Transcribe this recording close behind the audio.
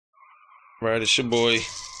Right, it's your boy.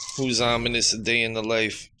 Who's Ominous? A day in the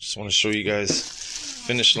life. Just want to show you guys.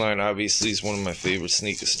 Finish Line obviously is one of my favorite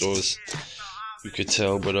sneaker stores. You could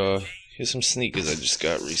tell, but here's some sneakers I just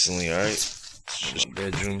got recently. All right, just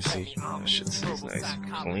bedroom. See, that shit seems nice,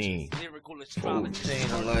 clean. Oh, day in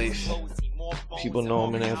the life. People know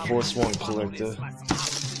I'm an Air Force One collector.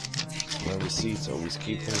 My receipts, always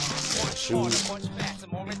keep them. Shoes,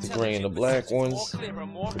 the gray and the black ones, pretty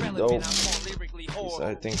dope. At least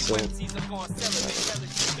I think so. I'll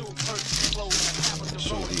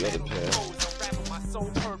show you the other pair.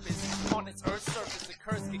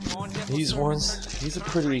 These ones, these are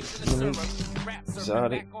pretty unique,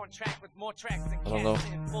 exotic. I don't know.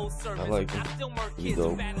 I like them. Pretty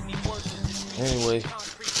dope. Anyway,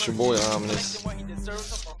 it's your boy Ominous.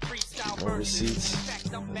 My receipts,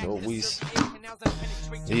 as always.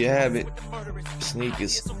 There you have it.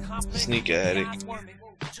 Sneakers, sneaker addict.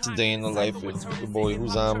 Today in the life with your boy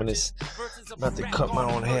Who's Ominous. About to cut my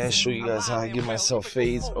own hair, show you guys how I give myself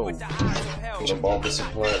fades. Oh, the barber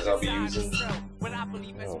supplies I'll be using.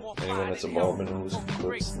 Anyone that's a barber knows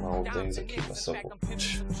clips and all things. I keep myself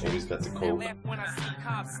always got the code.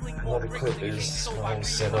 Another clip is my own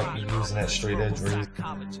setup. Be using that straight edge razor.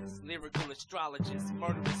 Lyrical astrologists,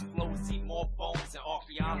 murderous flows, see more bones and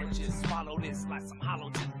archaeologists. Swallow this like some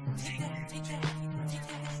hollow.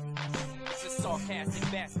 It's a sarcastic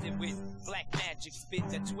bastard with black magic spit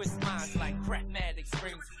that twists minds like crackmatic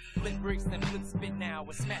springs. Flip bricks and flip spit now.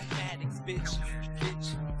 It's mathematics, bitch.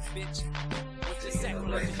 With the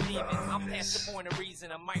sacrilege of demon, I'm past the point of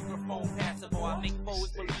reason. A microphone passable. I make foes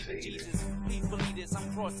believe in Jesus. Please believe this.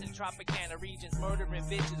 I'm crossing Tropicana regions, murdering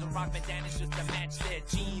bitches and rock bandanas just to match their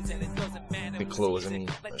jeans, and it doesn't matter. The clothes, I mean,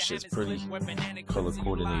 that shit's pretty color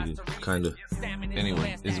coordinated, kind of.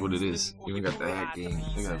 Anyway, is what it is. Even got the hat game.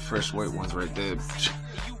 They got fresh white ones right there.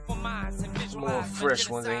 More fresh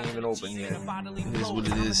ones ain't even open yet. It is what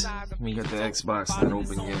it is. We got the Xbox not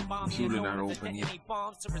open yet. Computer not open yet.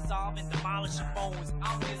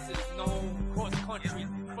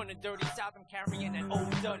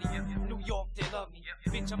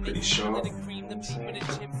 Pretty sharp.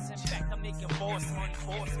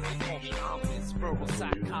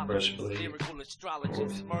 Brush blade. Lyrical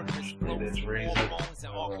astrologist, murderous flows, more bones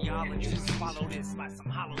and archaeologists. Follow this like some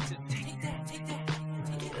hollow tip.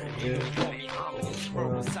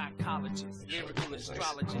 Psychologists, lyrical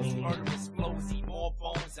astrologists, murderous flows, see more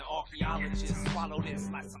bones and archaeologists. Swallow this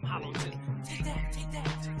like some hollow tip.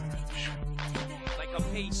 Like a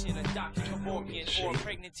patient, a doctor, Kevorkian, or a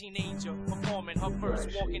pregnant teenager performing her first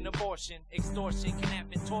walk-in abortion. Extortion,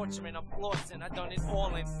 kidnapping, torturing, I'm flossing. I done it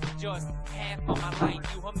all in just half of my life.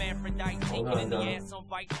 You hermaphrodite, take it in the ass on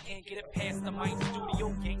bites, can't get it past the mic.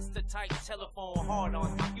 Studio gangster type, telephone hard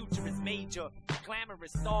on. My future is major,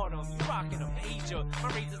 glamorous stardom. You rocking a pager. My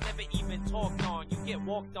razors never even talked on. You get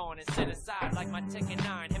walked on and set aside like my Tekken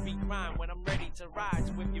 9. Heavy grind when I'm ready to ride.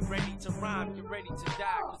 So if you're ready to rhyme, you're ready to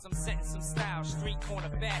die. Cause I'm setting some style, street corner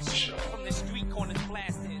fashion. From the street corners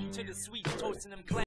blasting to the sweets, toasting them glass.